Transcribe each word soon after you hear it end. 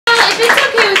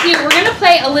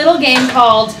play a little game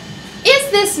called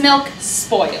Is This Milk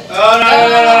Spoiled? Oh,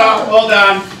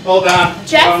 no. Hold on.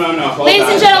 Jeff? No. Ladies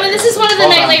and gentlemen, this is one of the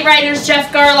Nightly Writers, Geoff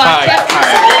Garlock. Hi.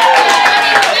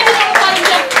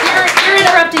 Jeff, you're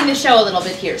interrupting the show a little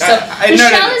bit here. So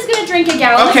Michelle is going to drink a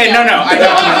gallon of milk. Okay, no, I'm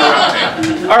not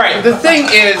interrupting. All right, the thing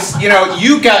is,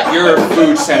 you got your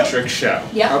food-centric show.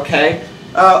 Yeah. Okay?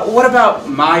 What about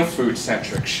my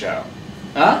food-centric show?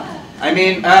 Huh? I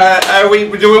mean,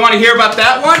 do we want to hear about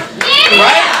that one? Yeah!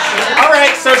 Right? All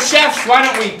right, so chefs, why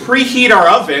don't we preheat our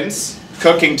ovens,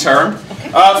 cooking term,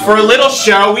 for a little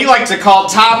show we like to call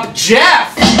Top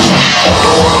Geoff.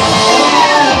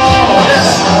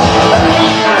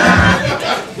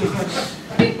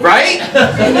 Right?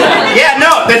 Yeah,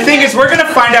 no, the thing is we're going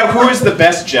to find out who is the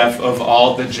best Geoff of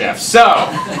all the Geoffs. So,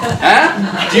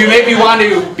 do you maybe want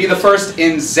to be the first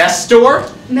in Zestor?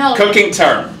 No. Cooking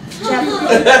term.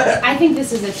 Jeff, I think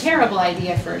this is a terrible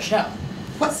idea for a show.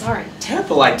 What? Sorry.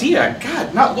 Terrible idea.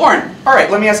 God, not Lauren. All right,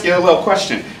 let me ask you a little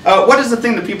question. What is the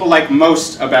thing that people like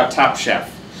most about Top Chef?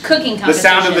 Cooking competition. The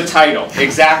sound of the title.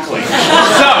 Exactly.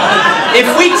 So,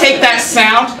 if we take that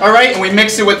sound, all right, and we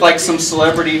mix it with like some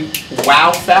celebrity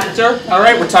wow factor, all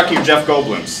right, we're talking your Jeff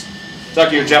Goldblums,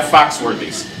 talking your Jeff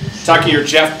Foxworthys, talking your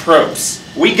Jeff Probst.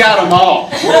 We got them all.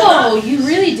 Whoa, you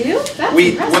really do? That's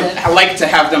impressive. I like to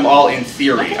have them all in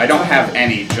theory. I don't have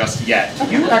any just yet. Do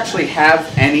you actually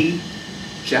have any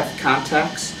Jeff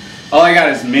contacts? All I got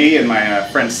is me and my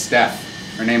friend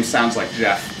Steph. Her name sounds like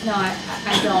Jeff. No, I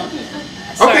don't.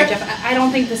 Sorry, Okay. Jeff. I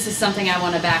don't think this is something I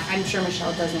want to back. I'm sure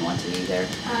Michelle doesn't want to either.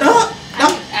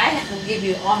 I will give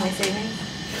you all my savings.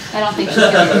 I don't think she's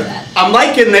going to do that. I'm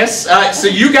liking this. So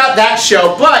you got that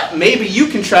show, but maybe you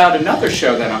can try out another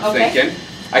show that I'm thinking.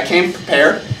 I came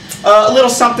prepared. A little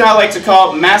something I like to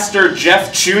call Master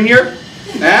Geoff Jr.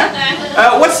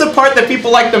 What's the part that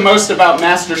people like the most about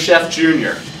Master Chef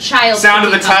Jr.? Child Sound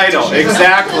of the title,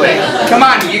 exactly. Come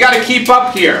on, you got to keep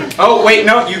up here. Oh, wait,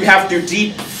 no, you have to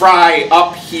deep fry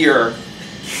up here.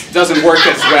 Doesn't work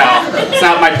as well. It's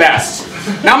not my best.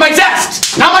 Not my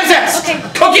zest! Not my zest! Okay.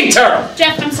 Cooking term!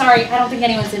 Jeff, I'm sorry. I don't think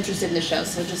anyone's interested in the show,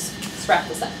 so just let's wrap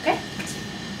this up, okay?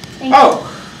 Thank you. Oh.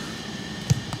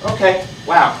 Okay,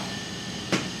 wow.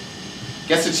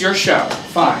 Guess it's your show.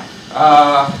 Fine.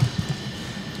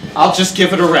 I'll just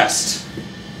give it a rest.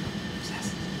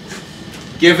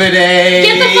 Give it a...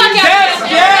 Get the fuck out of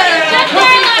here! Yes!